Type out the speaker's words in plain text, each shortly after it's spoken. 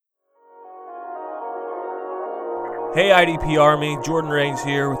Hey IDP Army, Jordan Rains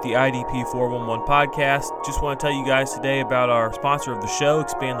here with the IDP 411 podcast. Just want to tell you guys today about our sponsor of the show,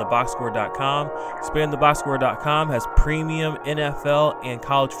 expandtheboxscore.com. Expandtheboxscore.com has premium NFL and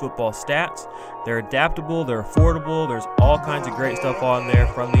college football stats. They're adaptable, they're affordable, there's all kinds of great stuff on there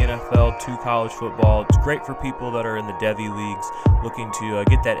from the NFL to college football. It's great for people that are in the Devy leagues looking to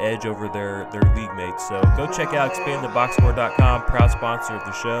get that edge over their league mates. So go check out expandtheboxscore.com, proud sponsor of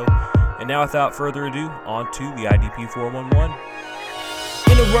the show. And now, without further ado, on to the IDP 411.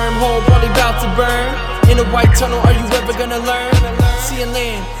 In a wormhole, probably about to burn. In a white tunnel, are you ever gonna learn? See a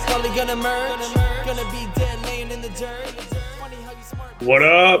land, probably gonna merge. Gonna be dead laying in the dirt. Funny how you smart. What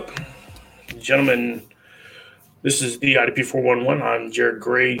up, gentlemen? This is the IDP 411. I'm Jared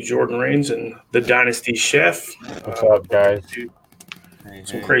Gray, Jordan Rains, and the Dynasty Chef. What's up, guys?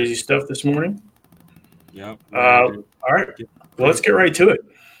 Some crazy stuff this morning. Yep. All right. Well, let's get right to it.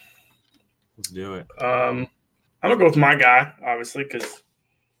 Let's do it. I'm going to go with my guy, obviously, because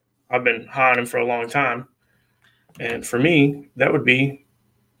I've been high on him for a long time. And for me, that would be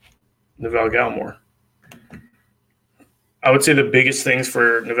Neville Gallimore. I would say the biggest things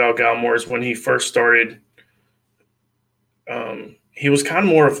for Neville Gallimore is when he first started, he was kind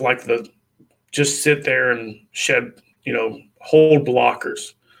of more of like the just sit there and shed, hold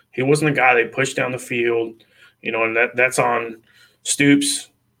blockers. He wasn't a guy they pushed down the field, and that's on Stoops.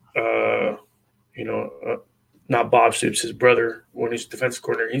 Not Bob Stoops, his brother, when he's defensive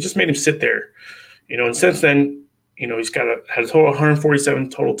coordinator. He just made him sit there, and since then, he's had a total 147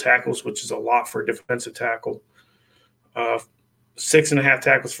 total tackles, which is a lot for a defensive tackle. 6.5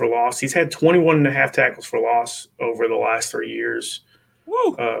 tackles for loss. He's had 21.5 tackles for loss over the last 3 years.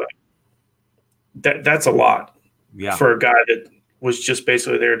 Woo! That's a lot for a guy that was just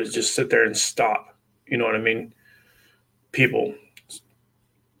basically there to just sit there and stop. You know what I mean? People.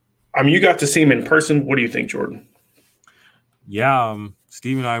 You got to see him in person. What do you think, Jordan? Yeah,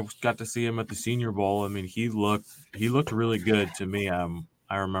 Steve and I got to see him at the Senior Bowl. I mean, he looked really good to me.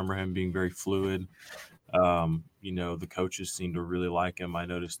 I remember him being very fluid. The coaches seemed to really like him. I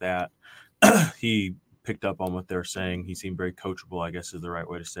noticed that. He picked up on what they're saying. He seemed very coachable, I guess is the right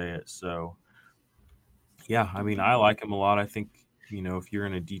way to say it. So, yeah, I like him a lot. I think, if you're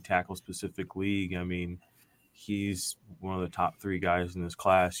in a D-tackle specific league, he's one of the top 3 guys in this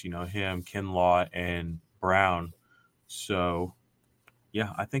class, him, Kinlaw, and Brown. So,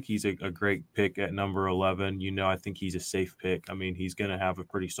 yeah, I think he's a great pick at number 11. I think he's a safe pick. He's going to have a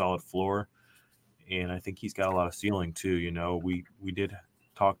pretty solid floor, and I think he's got a lot of ceiling too. We did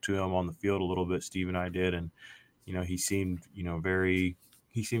talk to him on the field a little bit, Steve and I did, and, he seemed, very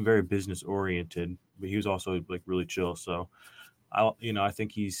business oriented, but he was also like really chill. So, I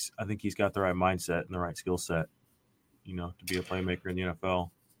think he's got the right mindset and the right skill set, to be a playmaker in the NFL.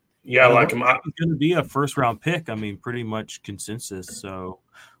 Yeah, I like him. He's going to be a first-round pick. Pretty much consensus. So,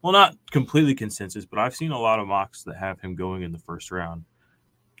 well, not completely consensus, but I've seen a lot of mocks that have him going in the first round.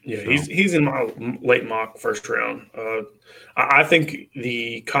 Yeah, so. He's in my late mock first round. I think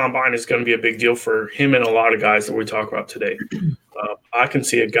the combine is going to be a big deal for him and a lot of guys that we talk about today. I can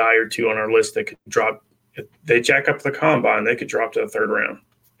see a guy or two on our list that could drop. If they jack up the combine, they could drop to the third round,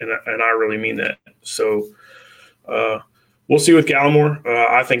 and I really mean that. So we'll see with Gallimore.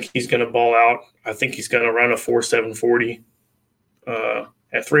 I think he's going to ball out. I think he's going to run a 4.7 40.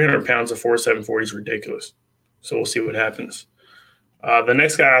 At 300 pounds, a 4.7 40 is ridiculous. So we'll see what happens. The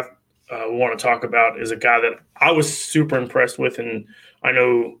next guy we want to talk about is a guy that I was super impressed with, and I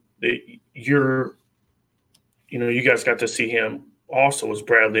know that you guys got to see him also, was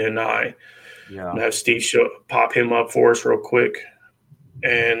Bradley and I. Yeah. And have Steve pop him up for us real quick.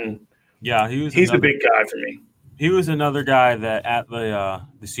 And yeah, he's a big guy for me. He was another guy that at the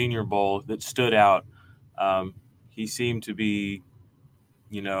Senior Bowl that stood out. He seemed to be,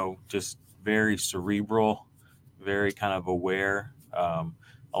 just very cerebral, very kind of aware. A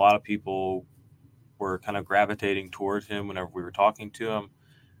lot of people were kind of gravitating towards him whenever we were talking to him.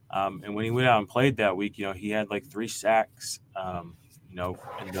 And when he went out and played that week, he had like 3 sacks.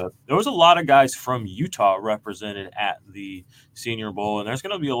 There was a lot of guys from Utah represented at the Senior Bowl, and there's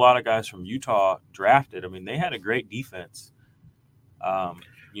going to be a lot of guys from Utah drafted. They had a great defense. They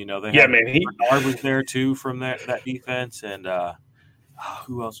had Bernard was there too from that defense, and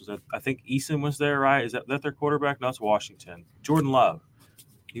who else was that? I think Eason was there, right? Is that their quarterback? No, it's Washington. Jordan Love,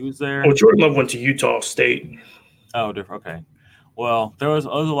 he was there. Oh, Jordan Love went to Utah State. Oh, different. Okay. Well, there was a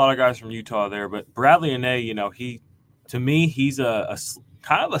lot of guys from Utah there, but Bradley Anae, to me, he's a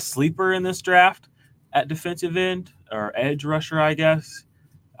kind of a sleeper in this draft at defensive end or edge rusher, I guess.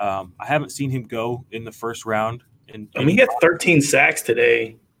 I haven't seen him go in the first round. He had 13 sacks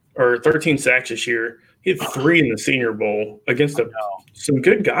today. or 13 sacks this year. He had 3 in the Senior Bowl against some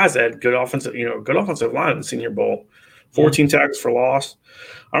good guys that had good offensive line in the Senior Bowl. 14 tackles for loss.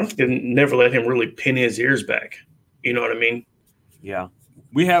 I don't think they never let him really pin his ears back. You know what I mean? Yeah.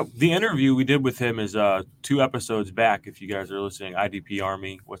 We have the interview we did with him is 2 episodes back. If you guys are listening, IDP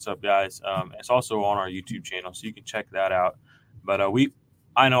Army, what's up, guys? It's also on our YouTube channel, so you can check that out. But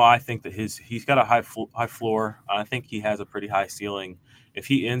I think that he's got a high floor. I think he has a pretty high ceiling. If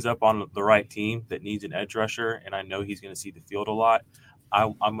he ends up on the right team that needs an edge rusher, and I know he's going to see the field a lot,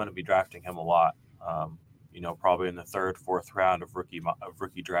 I'm going to be drafting him a lot. Probably in the 3rd, 4th round of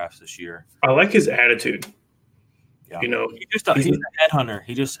rookie drafts this year. I like his attitude. Yeah. He's a headhunter.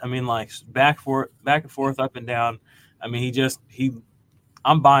 He just, back and forth, up and down.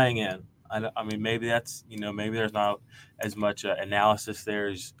 I'm buying in. Maybe that's, maybe there's not as much analysis there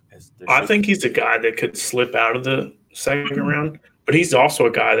as there I think he's a guy that could slip out of the 2nd round, but he's also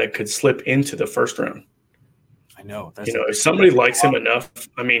a guy that could slip into the 1st round. I know. If somebody likes him enough,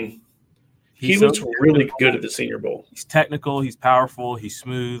 he looks really good at the Senior Bowl. He's technical. He's powerful. He's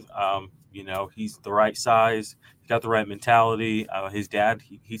smooth. He's the right size. He's got the right mentality. His dad,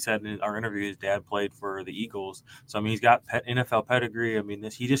 he said in our interview, his dad played for the Eagles. So, he's got NFL pedigree.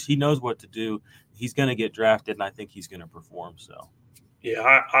 He knows what to do. He's going to get drafted, and I think he's going to perform. So,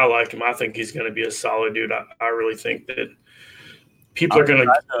 yeah, I like him. I think he's going to be a solid dude. I really think that people are going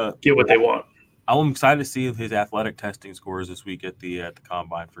to get what they want. I'm excited to see his athletic testing scores this week at the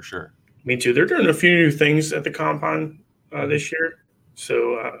Combine for sure. Me too. They're doing a few new things at the Combine this year.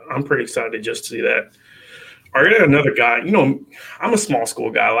 So I'm pretty excited just to see that. I got another guy. I'm a small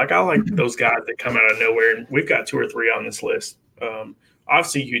school guy. I like those guys that come out of nowhere, and we've got 2 or 3 on this list.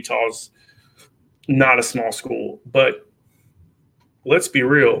 Obviously, Utah's not a small school, but let's be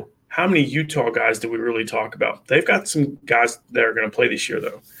real. How many Utah guys do we really talk about? They've got some guys that are going to play this year,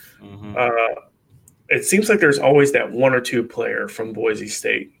 though. Mm-hmm. It seems like there's always that 1 or 2 player from Boise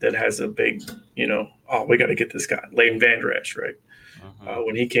State that has a big, we got to get this guy, Leighton Vander Esch, right? Mm-hmm.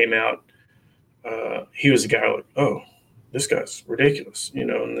 When he came out, he was a guy like, oh, this guy's ridiculous, and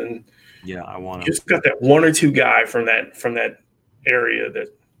then I want to just got that 1 or 2 guy from that area that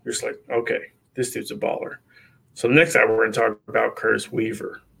you're just like, okay, this dude's a baller. So the next guy we're going to talk about Curtis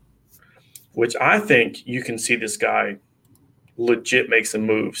Weaver, which I think you can see this guy legit make some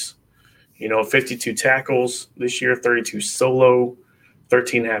moves. 52 tackles this year, 32 solo,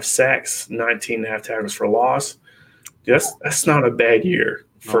 13.5 sacks, 19.5 tackles for loss. That's not a bad year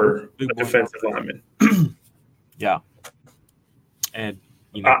for a defensive lineman. Yeah. And,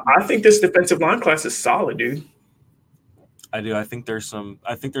 I think this defensive line class is solid, dude. I do. I think there's going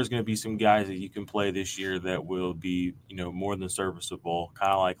to be some guys that you can play this year that will be, more than serviceable,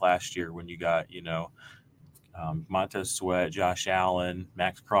 kind of like last year when you got, Montez Sweat, Josh Allen,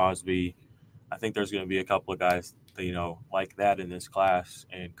 Max Crosby. I think there's going to be a couple of guys, like that in this class.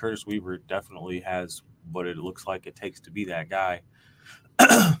 And Curtis Weaver definitely has what it looks like it takes to be that guy.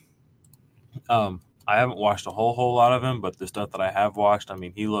 I haven't watched a whole lot of him, but the stuff that I have watched,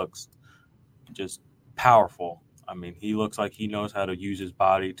 he looks just powerful. He looks like he knows how to use his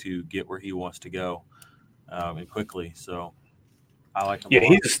body to get where he wants to go, and quickly. So I like him. Yeah,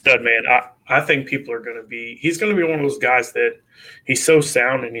 he's a stud, man. I think people are going to be – he's going to be one of those guys that he's so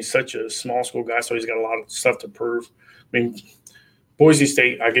sound and he's such a small school guy, so he's got a lot of stuff to prove. Boise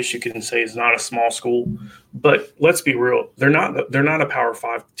State, I guess you can say, is not a small school, but let's be real. They're not a Power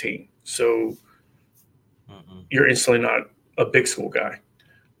 5 team, so you're instantly not a big school guy.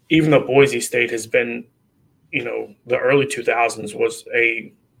 Even though Boise State has been – the early 2000s was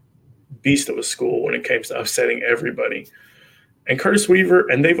a beast of a school when it came to upsetting everybody. And Curtis Weaver,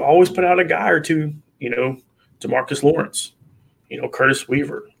 and they've always put out a guy or two, DeMarcus Lawrence, Curtis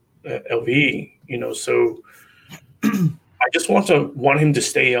Weaver, LV, so I just want him to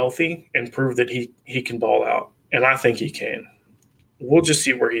stay healthy and prove that he can ball out. And I think he can. We'll just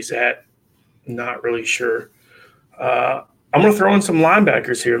see where he's at. Not really sure. I'm going to throw in some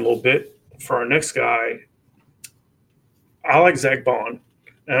linebackers here a little bit for our next guy. I like Zach Bond,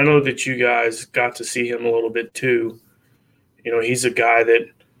 and I know that you guys got to see him a little bit too. He's a guy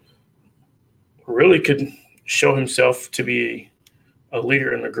that really could show himself to be a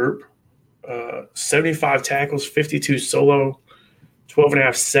leader in the group. 75 tackles, 52 solo,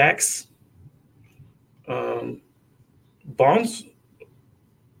 12.5 sacks. Bond's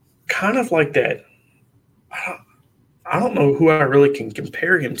kind of like that. I don't know who I really can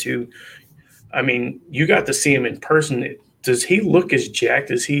compare him to. You got to see him in person. Does he look as jacked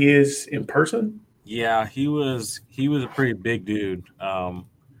as he is in person? Yeah, he was a pretty big dude.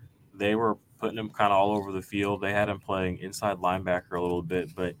 They were putting him kind of all over the field. They had him playing inside linebacker a little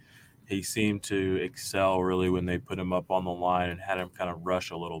bit, but he seemed to excel really when they put him up on the line and had him kind of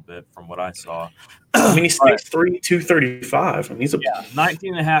rush a little bit from what I saw. I mean, he's 6'3", 235. I mean, he's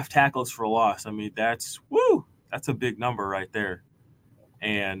 19 and a half tackles for loss. I mean, that's a big number right there.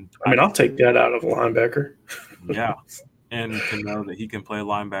 And I mean, I'll take that out of a linebacker. Yeah. And to know that he can play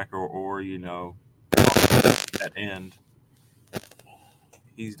linebacker or at end,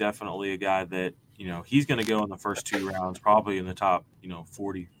 he's definitely a guy that, he's going to go in the first 2 rounds, probably in the top,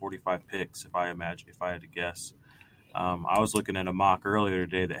 40, 45 picks, if I had to guess. I was looking at a mock earlier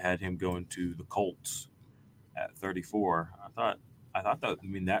today that had him going to the Colts at 34. I thought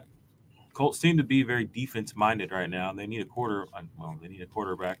that Colts seem to be very defense minded right now. They need a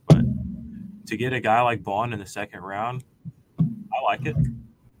quarterback, but to get a guy like Bond in the 2nd round, I like it.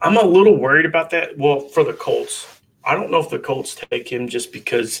 I'm a little worried about that. Well, for the Colts, I don't know if the Colts take him just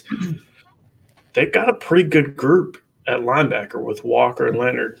because they've got a pretty good group at linebacker with Walker and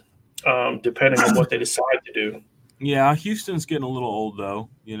Leonard, depending on what they decide to do. Yeah, Houston's getting a little old though,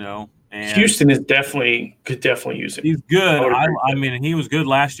 And Houston could definitely use him. He's good. I mean, he was good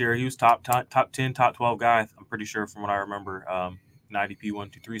last year. He was top 10, top 12 guy. I'm pretty sure from what I remember, 90p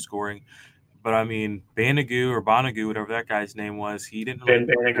 1-2-3 scoring. But I mean, Banagoo, whatever that guy's name was, he didn't.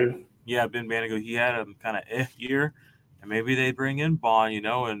 Banagoo. Yeah, Ben Banagoo. He had a kind of year, and maybe they bring in Bond,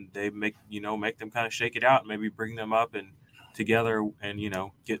 and they make them kind of shake it out, and maybe bring them up and together, and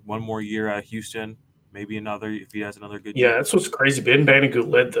get one more year out of Houston, maybe another if he has another good year. Yeah, that's what's crazy. Ben Banagoo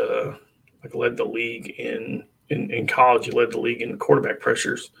led the league in college. He led the league in quarterback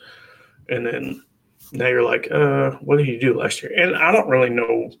pressures, and then now you're like, what did he do last year? And I don't really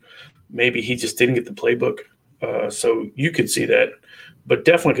know. Maybe he just didn't get the playbook. So you could see that, but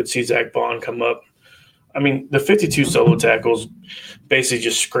definitely could see Zach Bond come up. I mean, the 52 solo tackles basically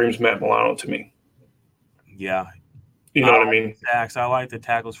just screams Matt Milano to me. Yeah. You know what I mean? I like the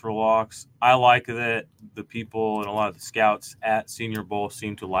tackles for loss. I like that the people and a lot of the scouts at Senior Bowl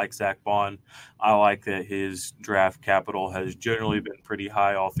seem to like Zach Bond. I like that his draft capital has generally been pretty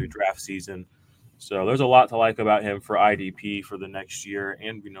high all through draft season. So there's a lot to like about him for IDP for the next year,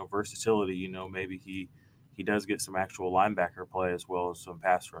 and versatility. Maybe he does get some actual linebacker play as well as some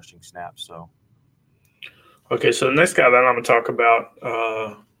pass rushing snaps. So, okay, so the next guy that I'm going to talk about,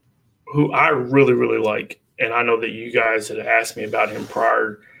 who I really really like, and I know that you guys had asked me about him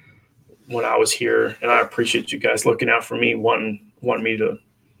prior when I was here, and I appreciate you guys looking out for me, wanting me to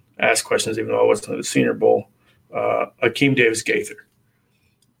ask questions, even though I wasn't at the Senior Bowl. Akeem Davis-Gaither.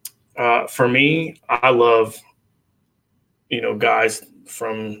 For me, I love, guys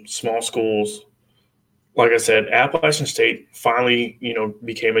from small schools. Like I said, Appalachian State finally,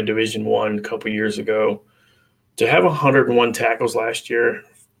 became a Division I a couple years ago. To have 101 tackles last year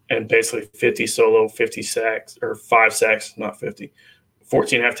and basically 50 solo, 50 sacks, or 5 sacks, not 50,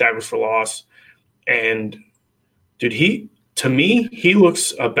 14 and a half tackles for loss. And, dude, to me, he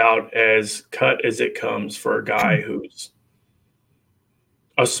looks about as cut as it comes for a guy who's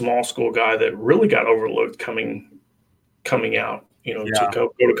a small school guy that really got overlooked coming out, to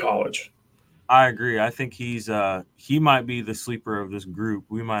go to college. I agree. I think he might be the sleeper of this group.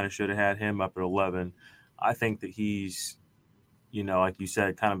 We should have had him up at 11. I think that he's, like you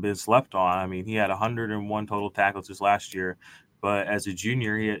said, kind of been slept on. I mean, he had 101 total tackles this last year, but as a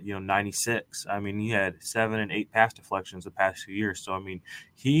junior, he had 96. I mean, he had 7 and 8 pass deflections the past 2 years. So I mean,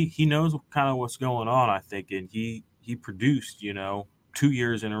 he knows kind of what's going on. I think, and he produced 2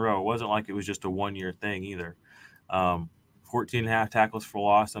 years in a row. It wasn't like it was just a 1-year thing either. 14 and a half tackles for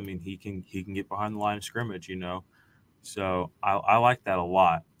loss. I mean, he can get behind the line of scrimmage, So I like that a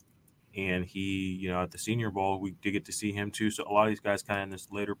lot. And he, at the Senior Bowl, we did get to see him too. So a lot of these guys kind of in this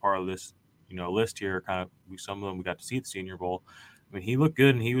later part of this, list here, some of them we got to see at the Senior Bowl. I mean, he looked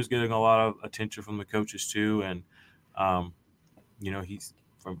good, and he was getting a lot of attention from the coaches too. And, he's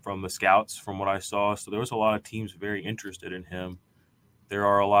from the scouts, from what I saw. So there was a lot of teams very interested in him. There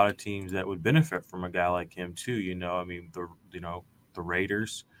are a lot of teams that would benefit from a guy like him too. I mean, the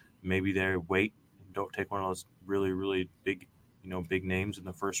Raiders, maybe they wait and don't take one of those really, really big, big names in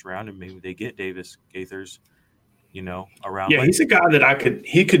the first round, and maybe they get Davis-Gaithers, around. Yeah, he's a guy that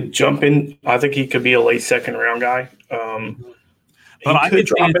he could jump in. I think he could be a late 2nd round guy. But I could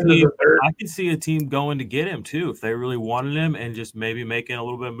see a team going to get him too if they really wanted him, and just maybe making a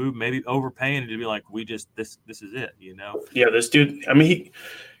little bit of move, maybe overpaying to be like, this is it, Yeah, this dude. I mean,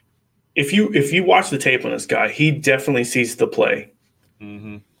 if you watch the tape on this guy, he definitely sees the play.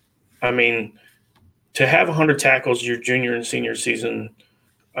 Mm-hmm. I mean, to have 100 tackles your junior and senior season,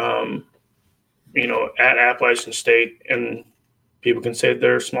 at Appalachian State, and people can say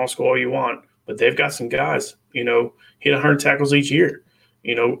they're a small school all you want. but they've got some guys. You know, hit 100 tackles each year.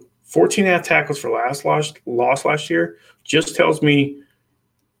 You know, 14 and a half tackles for loss last year just tells me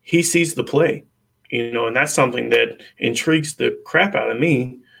he sees the play. You know, and that's something that intrigues the crap out of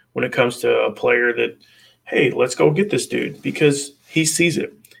me when it comes to a player that, hey, let's go get this dude, because he sees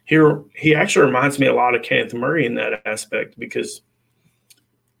it. He actually reminds me a lot of Kenneth Murray in that aspect, because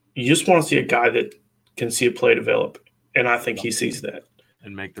you just want to see a guy that can see a play develop, and I think he sees that,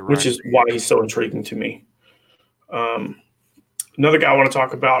 and make the right, which is why he's so intriguing to me. Another guy I want to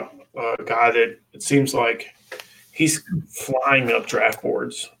talk about, a guy that it seems like he's flying up draft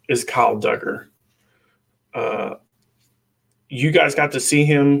boards, is Kyle Duggar. You guys got to see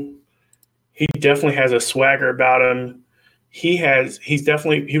him. He definitely has a swagger about him. He was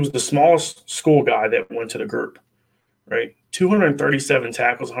the smallest school guy that went to the group, right? 237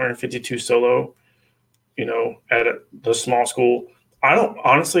 tackles, 152 solo, you know, at the small school. I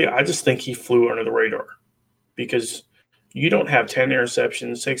just think he flew under the radar, because you don't have 10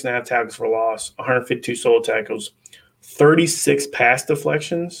 interceptions, 6.5 tackles for loss, 152 solo tackles, 36 pass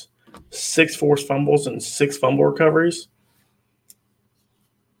deflections, 6 forced fumbles, and 6 fumble recoveries.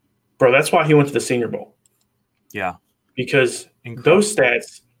 Bro, that's why he went to the Senior Bowl. Yeah. Because those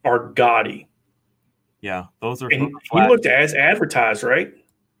stats are gaudy. Yeah, those are. And he looked as advertised, right?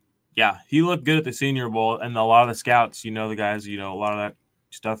 Yeah, he looked good at the Senior Bowl, and a lot of the scouts, you know, the guys, you know, a lot of that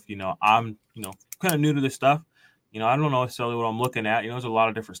stuff, you know, I'm, you know, kind of new to this stuff. You know, I don't know necessarily what I'm looking at. You know, there's a lot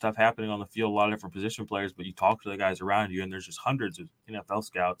of different stuff happening on the field, a lot of different position players, but you talk to the guys around you, and there's just hundreds of NFL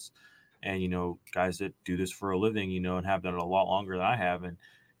scouts and, you know, guys that do this for a living, you know, and have done it a lot longer than I have. And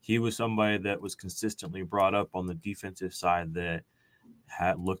he was somebody that was consistently brought up on the defensive side that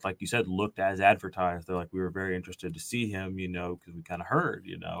had looked, like you said, looked as advertised. They're like, we were very interested to see him, you know, because we kind of heard,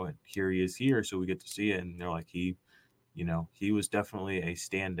 you know, and here he is here, so we get to see it. And they're like, he was definitely a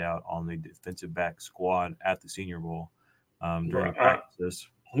standout on the defensive back squad at the Senior Bowl during practices.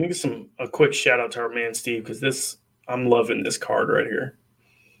 Let me give a quick shout out to our man Steve, because I'm loving this card right here.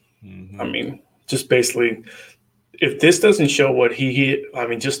 Mm-hmm. I mean, just basically, if this doesn't show what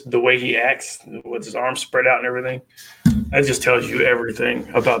just the way he acts with his arms spread out and everything, that just tells you everything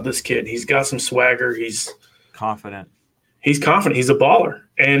about this kid. He's got some swagger. He's confident. He's confident. He's a baller.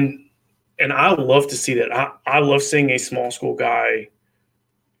 And I love to see that. I love seeing a small school guy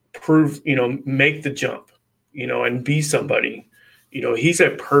make the jump, you know, and be somebody. You know, he's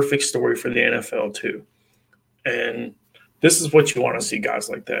a perfect story for the NFL too. And this is what you want to see, guys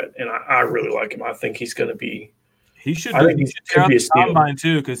like that. And I really like him. I think he's going to be. He should. I think he should be a combine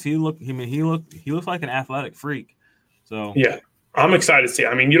too, because he looked like an athletic freak. So yeah, I'm excited to see.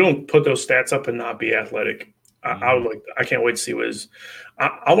 I mean, you don't put those stats up and not be athletic. I can't wait to see what his.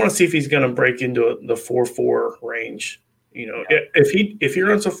 I want to see if he's going to break into the 4.4 range. You know, if he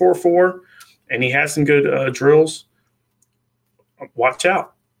runs a 4.4 and he has some good drills, watch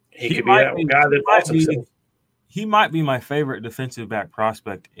out. He could be that guy that fights himself. He might be my favorite defensive back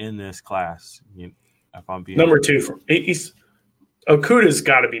prospect in this class. If I'm being number 2, Okudah's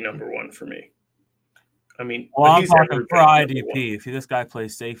got to be number 1 for me. I mean, I'm talking for IDP. If this guy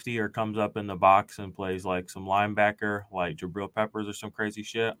plays safety or comes up in the box and plays like some linebacker, like Jabril Peppers or some crazy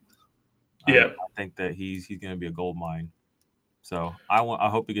shit, I think that he's going to be a gold mine. So I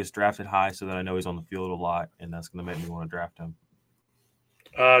hope he gets drafted high so that I know he's on the field a lot, and that's going to make me want to draft him.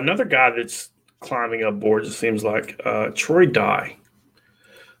 Another guy that's climbing up boards, it seems like, Troy Dye.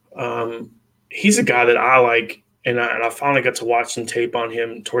 He's a guy that I like, and I finally got to watch some tape on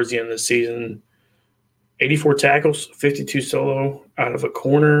him towards the end of the season. 84 tackles, 52 solo out of a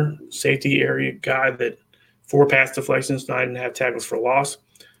corner safety area guy, that 4 pass deflections, 9.5 tackles for loss,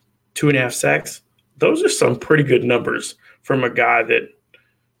 2.5 sacks. Those are some pretty good numbers from a guy that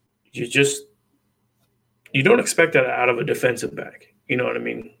you don't expect that out of a defensive back. You know what I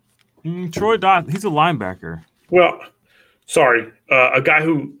mean? Troy Dye, he's a linebacker. Well, sorry, a guy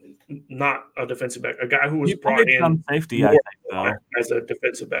who not a defensive back, a guy who was brought in safety, as a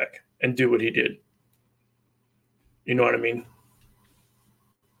defensive back and do what he did. You know what I mean?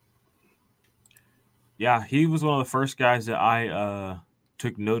 Yeah, he was one of the first guys that I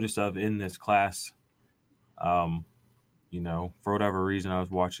took notice of in this class. You know, for whatever reason, I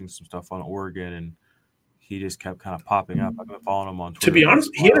was watching some stuff on Oregon, and he just kept kind of popping up. I've been following him on Twitter. To be honest,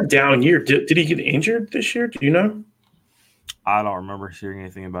 he had a down year. Did he get injured this year? Do you know? I don't remember hearing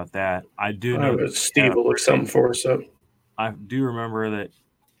anything about that. I do know Steve will look something for us up. I do remember that.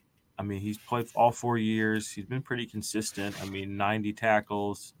 I mean, he's played all 4 years. He's been pretty consistent. I mean, 90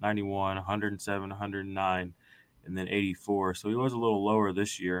 tackles, 91, 107, 109, and then 84. So he was a little lower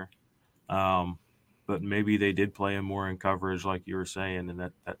this year. But maybe they did play him more in coverage, like you were saying, and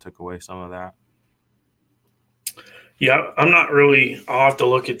that took away some of that. Yeah, I'm not really. I'll have to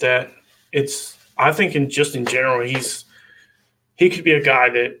look at that. I think in general, he could be a guy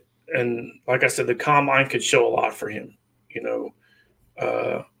that, and like I said, the combine could show a lot for him. You know,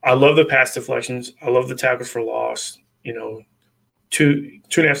 I love the pass deflections. I love the tackles for loss. Two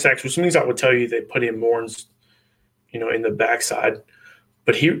and a half sacks, which means I would tell you they put in more, in the backside.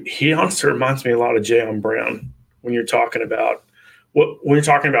 But he honestly reminds me a lot of Jayon Brown when you're talking about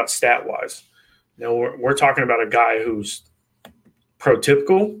stat wise. We're talking about a guy who's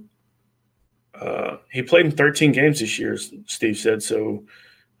prototypical. He played in 13 games this year, Steve said. So,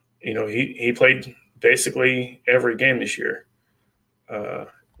 he played basically every game this year.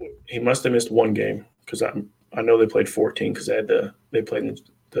 He must have missed one game because I know they played 14 because they played in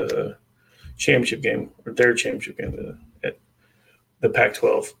the championship game or their championship game at the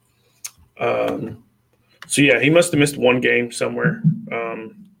Pac-12. So yeah, he must have missed one game somewhere.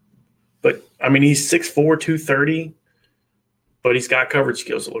 But I mean, he's 6'4", 230, but he's got coverage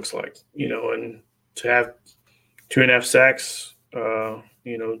skills. It looks like, and to have 2.5 sacks,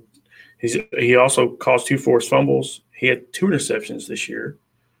 he also caused 2 forced fumbles. He had 2 interceptions this year,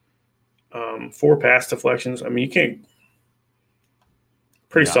 4 pass deflections. I mean, you can't.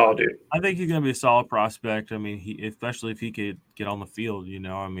 Pretty solid, dude. I think he's going to be a solid prospect. I mean, especially if he could get on the field.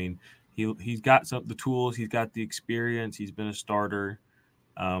 I mean, he's got the tools. He's got the experience. He's been a starter.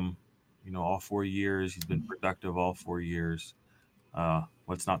 All 4 years. He's been productive all 4 years.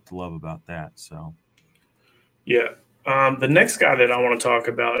 What's not to love about that? So, yeah. The next guy that I want to talk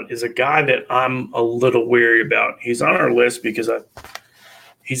about is a guy that I'm a little weary about. He's on our list because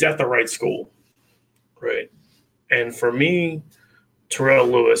he's at the right school, right? And for me, Terrell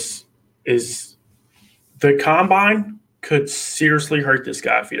Lewis is the combine could seriously hurt this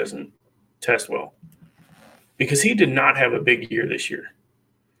guy if he doesn't test well, because he did not have a big year this year,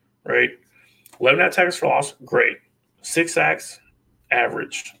 right? 11 tackles for loss, great. 6 sacks,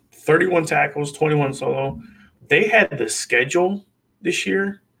 average. 31 tackles, 21 solo. They had the schedule this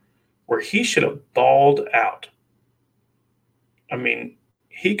year where he should have balled out. I mean,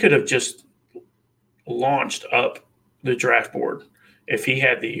 he could have just launched up the draft board if he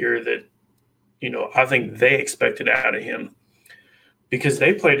had the year that, I think they expected out of him, because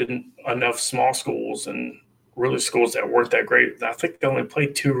they played in enough small schools and really schools that weren't that great. I think they only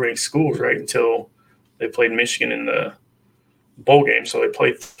played 2 ranked schools, right, until they played Michigan in the bowl game. So they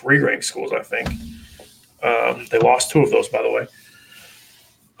played 3 ranked schools, I think. They lost 2 of those, by the way.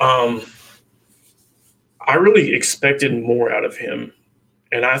 I really expected more out of him,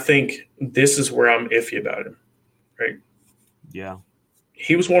 and I think this is where I'm iffy about him, right? Yeah.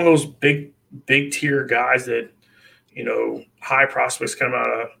 He was one of those big tier guys that, high prospects come out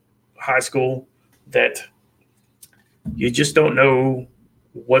of high school that you just don't know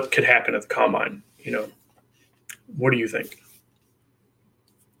what could happen at the combine. What do you think?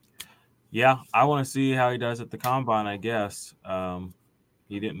 Yeah, I want to see how he does at the combine, I guess.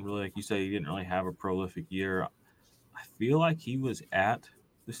 He didn't really, like you say, he didn't really have a prolific year. I feel like he was at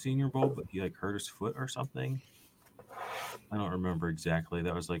the Senior Bowl, but he hurt his foot or something. I don't remember exactly.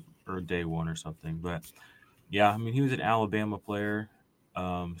 That was day 1 or something. But yeah, I mean, he was an Alabama player.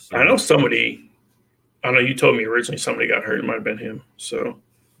 I know you told me originally somebody got hurt. It might have been him. So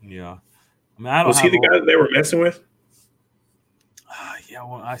yeah, I mean, was he the guy that they were messing with? Yeah,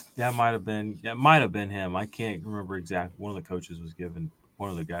 well, that might have been him. I can't remember exactly. One of the coaches was given one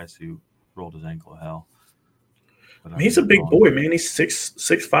of the guys who rolled his ankle to hell. But he's a big boy, man. He's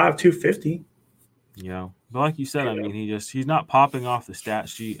 6'5", 250. Yeah, but like you said, I mean, he's not popping off the stat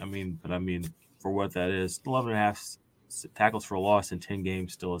sheet. I mean, for what that is, 11.5 tackles for a loss in 10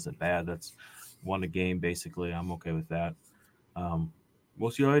 games still isn't bad. That's 1 a game, basically. I'm okay with that.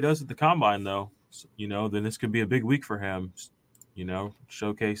 We'll see how he does at the combine, though. Then this could be a big week for him.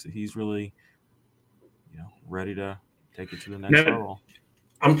 Showcase that he's really, ready to take it to the next level.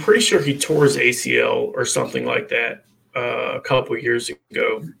 I'm pretty sure he tore his ACL or something like that a couple of years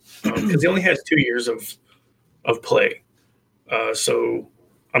ago, because he only has 2 years of play. So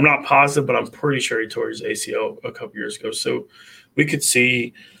I'm not positive, but I'm pretty sure he tore his ACL a couple years ago. So we could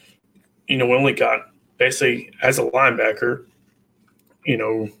see, we only got basically as a linebacker,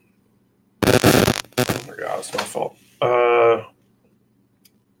 oh my God, it's my fault.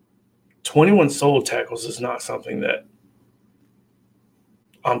 21 solo tackles is not something that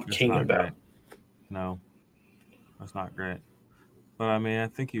I'm keen about. Great. No, that's not great. But I mean, I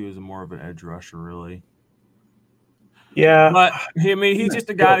think he was more of an edge rusher, really. Yeah. But I mean, he's just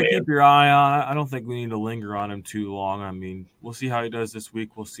a guy to keep your eye on. I don't think we need to linger on him too long. I mean, we'll see how he does this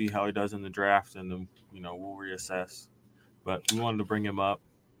week. We'll see how he does in the draft, and then we'll reassess. But we wanted to bring him up.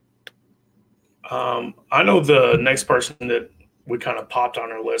 I know the next person that we kind of popped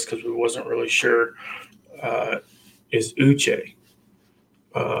on our list because we wasn't really sure is Uche,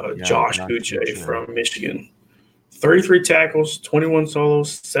 Josh Uche from Michigan. 33 tackles, 21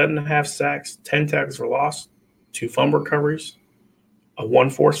 solos, 7.5 sacks, 10 tackles for loss, 2 fumble recoveries, a 1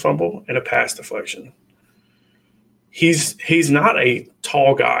 forced fumble, and a pass deflection. He's not a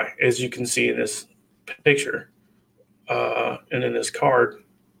tall guy, as you can see in this picture and in this card,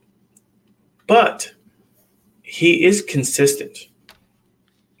 but he is consistent.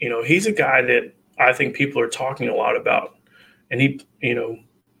 He's a guy that I think people are talking a lot about, and he,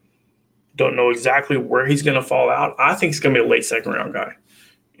 don't know exactly where he's going to fall out. I think he's going to be a late second round guy.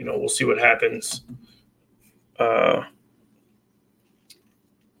 We'll see what happens.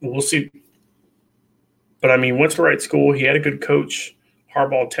 We'll see. But I mean, went to the right school. He had a good coach.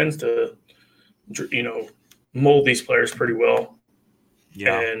 Harbaugh tends to, mold these players pretty well.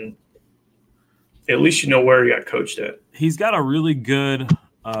 Yeah. And at least you know where he got coached at. He's got a really good,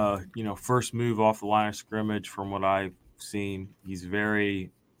 first move off the line of scrimmage from what I've seen. He's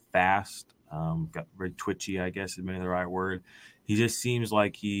very fast, got very twitchy, I guess is maybe the right word. He just seems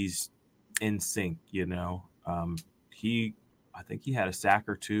like he's in sync, I think he had a sack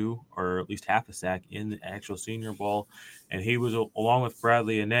or two, or at least half a sack in the actual Senior Bowl. And he was, along with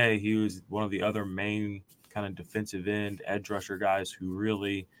Bradley Ane, he was one of the other main kind of defensive end, edge rusher guys who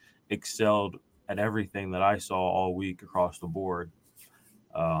really excelled at everything that I saw all week across the board.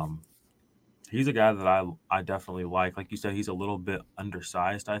 He's a guy that I definitely like. Like you said, he's a little bit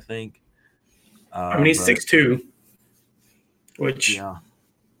undersized, I think. He's 6'2", which kind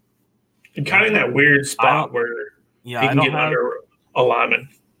of in that weird spot where he can get under a lineman.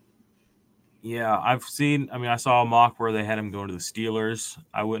 Yeah, I saw a mock where they had him going to the Steelers.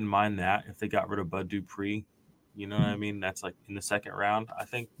 I wouldn't mind that if they got rid of Bud Dupree. You know what I mean? That's like in the second round. I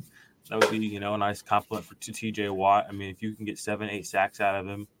think that would be, a nice compliment to TJ Watt. I mean, if you can get 7-8 sacks out of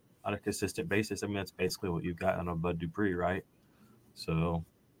him on a consistent basis, that's basically what you've got on a Bud Dupree, right? So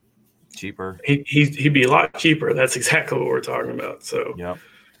cheaper. He'd be a lot cheaper. That's exactly what we're talking about. So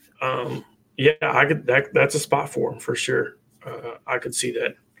I could. That's a spot for him for sure. I could see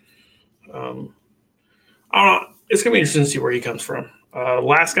that. I don't know. It's gonna be interesting to see where he comes from.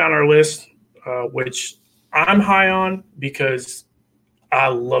 Last guy on our list, which I'm high on because I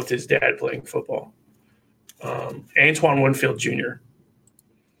loved his dad playing football. Antoine Winfield Jr.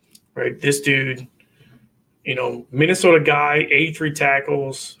 Right, this dude, Minnesota guy, 83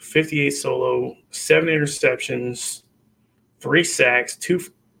 tackles, 58 solo, 7 interceptions, 3 sacks, 2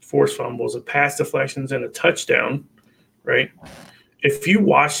 forced fumbles, a pass deflections, and a touchdown, right? If you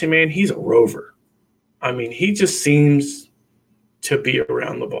watch him, man, he's a rover. He just seems to be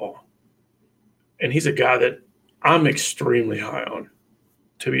around the ball. And he's a guy that I'm extremely high on,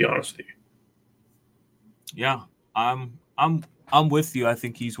 to be honest with you. Yeah, I'm with you. I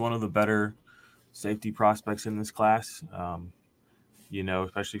think he's one of the better safety prospects in this class.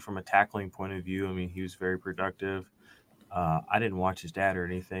 Especially from a tackling point of view. He was very productive. I didn't watch his dad or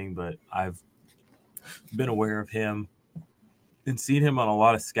anything, but I've been aware of him and seen him on a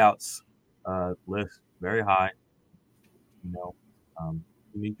lot of scouts lists, very high.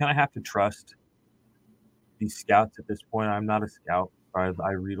 You kind of have to trust these scouts at this point. I'm not a scout.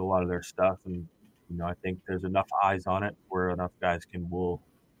 I read a lot of their stuff, and I think there's enough eyes on it where enough guys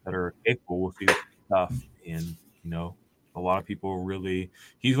that are capable will see stuff. And a lot of people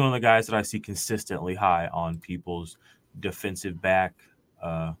he's one of the guys that I see consistently high on people's defensive back,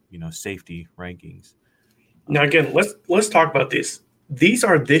 safety rankings. Now again, let's talk about this. These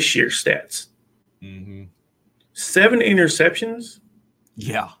are this year's stats. Mm-hmm. 7 interceptions.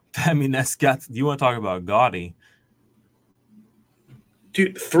 Yeah, that's got. You want to talk about gaudy,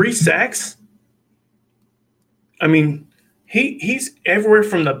 dude? 3 sacks. He's everywhere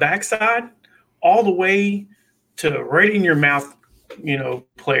from the backside all the way to right in your mouth,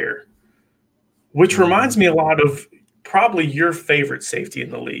 player. Which reminds me a lot of probably your favorite safety in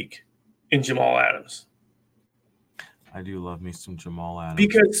the league, in Jamal Adams. I do love me some Jamal Adams.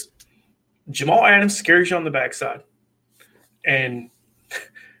 Because Jamal Adams scares you on the backside. And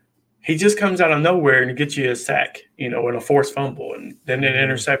he just comes out of nowhere and gets you a sack, and a forced fumble, and then an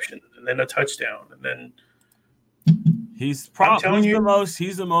interception, and then a touchdown, and then he's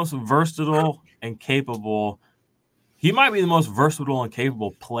the most versatile and capable. He might be the most versatile and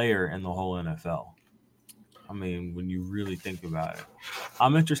capable player in the whole NFL. When you really think about it,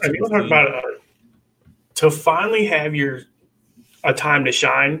 I'm interested. To finally have a time to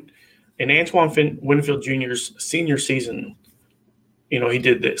shine in Antoine Winfield Jr.'s senior season. He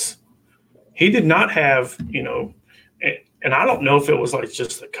did this. He did not have, And I don't know if it was like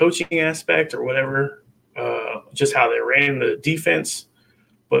just the coaching aspect or whatever, just how they ran the defense.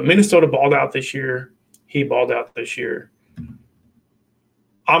 But Minnesota balled out this year. He balled out this year.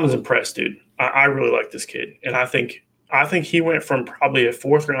 I'm as impressed, dude. I really like this kid, and I think he went from probably a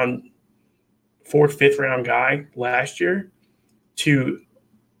fourth, fifth round guy last year to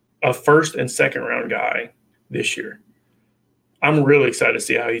a first and second round guy this year. I'm really excited to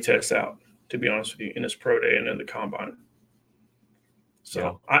see how he tests out, to be honest with you, in his pro day and in the combine.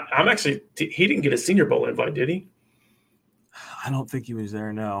 So I'm actually – he didn't get a Senior Bowl invite, did he? I don't think he was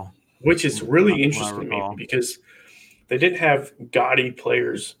there, no. Which is really interesting to me because they didn't have gaudy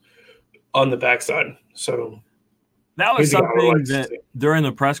players on the backside. So that was something that during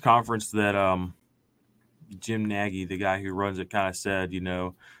the press conference that Jim Nagy, the guy who runs it, kind of said,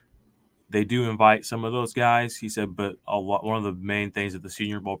 they do invite some of those guys. He said, but one of the main things that the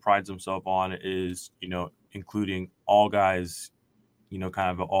Senior Bowl prides himself on is, including all guys,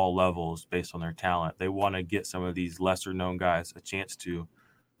 kind of at all levels based on their talent. They want to get some of these lesser known guys a chance to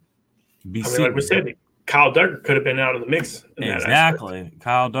be seen. Like we said, Kyle Duggar could have been out of the mix. Exactly.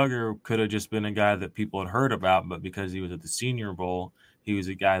 Kyle Duggar could have just been a guy that people had heard about, but because he was at the Senior Bowl, he was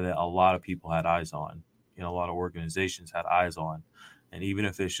a guy that a lot of people had eyes on. A lot of organizations had eyes on. And even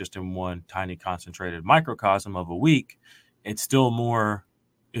if it's just in one tiny concentrated microcosm of a week, it's still more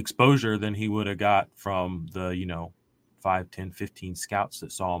exposure than he would have got from the, 5, 10, 15 scouts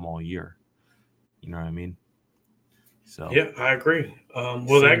that saw him all year. You know what I mean? So yeah, I agree.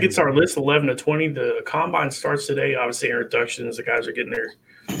 Well, that gets our list 11 to 20. The combine starts today. Obviously, introductions. The guys are getting their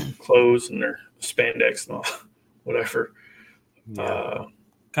clothes and their spandex and all, whatever. Yeah.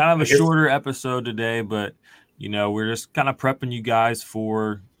 Kind of a shorter episode today, but we're just kind of prepping you guys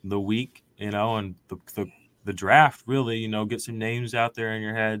for the week, and the draft. Really, get some names out there in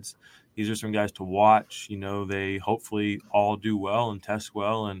your heads. These are some guys to watch. They hopefully all do well and test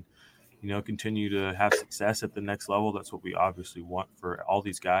well, and continue to have success at the next level. That's what we obviously want for all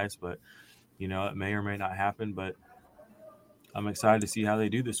these guys, but it may or may not happen. But I'm excited to see how they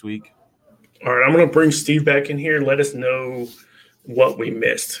do this week. All right, I'm going to bring Steve back in here and let us know what we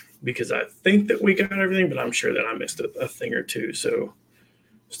missed, because I think that we got everything, but I'm sure that I missed a thing or two. So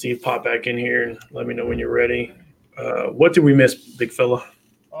Steve, pop back in here and let me know when you're ready. What did we miss, big fella?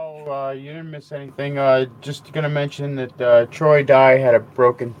 Oh, you didn't miss anything. Just going to mention that Troy Dye had a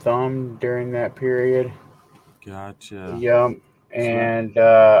broken thumb during that period. Gotcha. Yep. And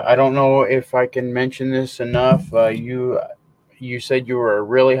I don't know if I can mention this enough. You said you were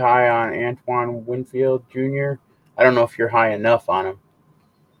really high on Antoine Winfield Jr. I don't know if you're high enough on him.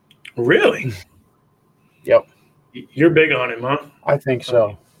 Really? Yep. You're big on him, huh? I think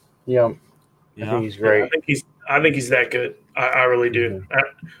so. Yep. Yeah. I think he's great. I think he's that good. I really do.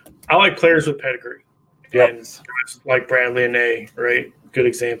 Mm-hmm. I like players with pedigree. Yep. And guys like Bradley and A, right? Good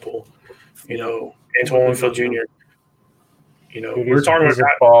example. Antoine Winfield Jr. Dude, we're talking about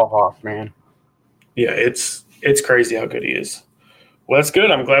a ball hawk, man. Yeah, it's crazy how good he is. Well, that's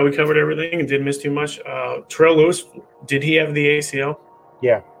good. I'm glad we covered everything and didn't miss too much. Terrell Lewis, did he have the ACL?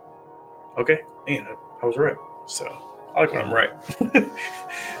 Yeah. Okay. Man, I was right. So I like when I'm right.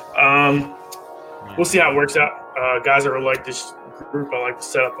 We'll see how it works out. Guys that really like this group, I like the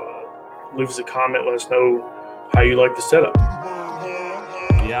setup. Leave us a comment. Let us know how you like the setup.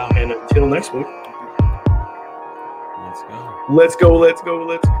 Yeah. And until next week. Let's go. Let's go. Let's go.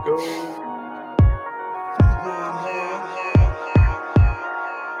 Let's go.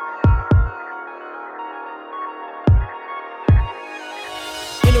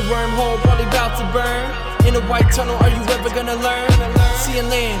 In a wormhole, probably about to burn. In a white tunnel, are you ever gonna learn? Seeing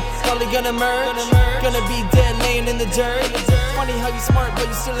land, probably gonna merge. Gonna be dead laying in the dirt. Funny how you smart, but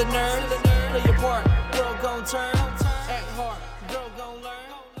you still a nerd. Play your part, world gon' turn. Act hard.